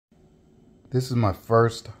This is my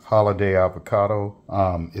first holiday avocado.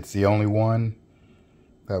 It's the only one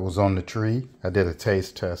that was on the tree. I did a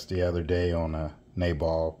taste test the other day on a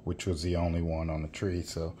nabal, which was the only one on the tree.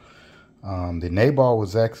 So the nabal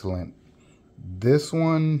was excellent. This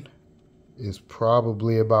one is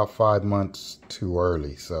probably about 5 months too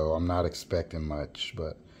early, so I'm not expecting much,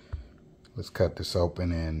 but let's cut this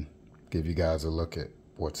open and give you guys a look at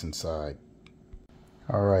what's inside.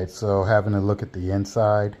 All right, so having a look at the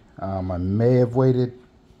inside, I may have waited.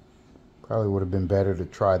 Probably would have been better to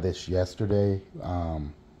try this yesterday.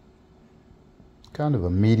 Kind of a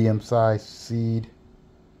medium-sized seed.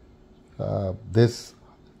 This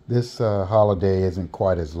holiday isn't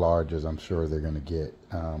quite as large as I'm sure they're going to get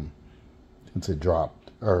since it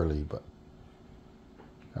dropped early. But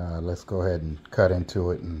let's go ahead and cut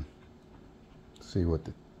into it and see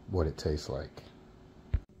what it tastes like.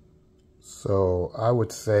 So I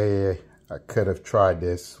would say I could have tried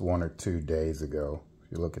this 1 or 2 days ago,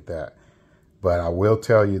 if you look at that. But I will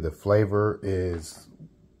tell you the flavor is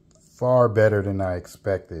far better than I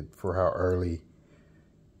expected for how early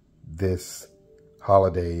this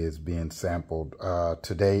holiday is being sampled.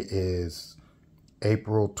 Today is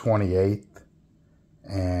April 28th,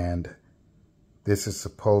 and this is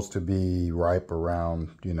supposed to be ripe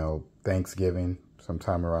around, Thanksgiving,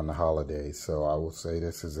 sometime around the holidays. So I will say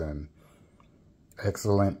this is an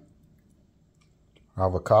excellent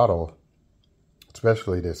avocado,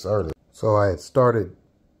 especially this early. So I had started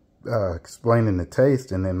explaining the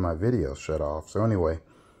taste and then my video shut off. So anyway,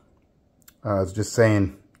 I was just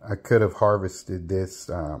saying I could have harvested this.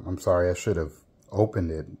 I'm sorry, I should have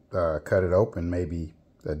opened it, cut it open maybe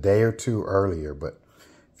a day or two earlier. But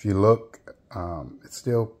if you look, it's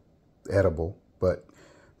still edible, but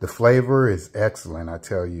the flavor is excellent, I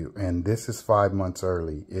tell you. And this is 5 months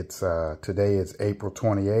early. It's today is April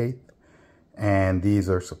 28th, and these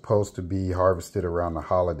are supposed to be harvested around the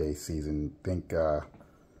holiday season. Think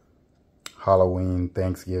Halloween,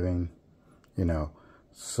 Thanksgiving,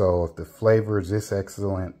 So if the flavor is this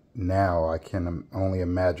excellent now, I can only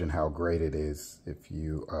imagine how great it is if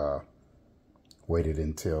you waited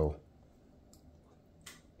until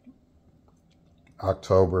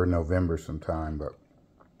October, November sometime. But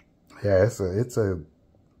yeah, it's a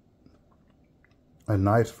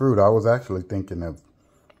nice fruit. I was actually thinking of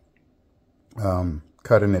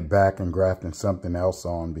cutting it back and grafting something else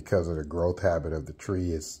on because of the growth habit of the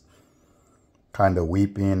tree. Is kind of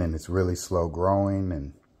weeping and it's really slow growing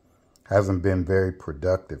and hasn't been very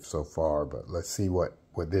productive so far. But let's see what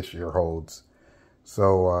this year holds.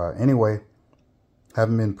 So anyway,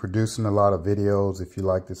 haven't been producing a lot of videos. If you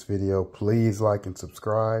like this video, please like and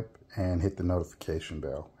subscribe and hit the notification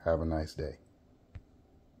bell. Have a nice day.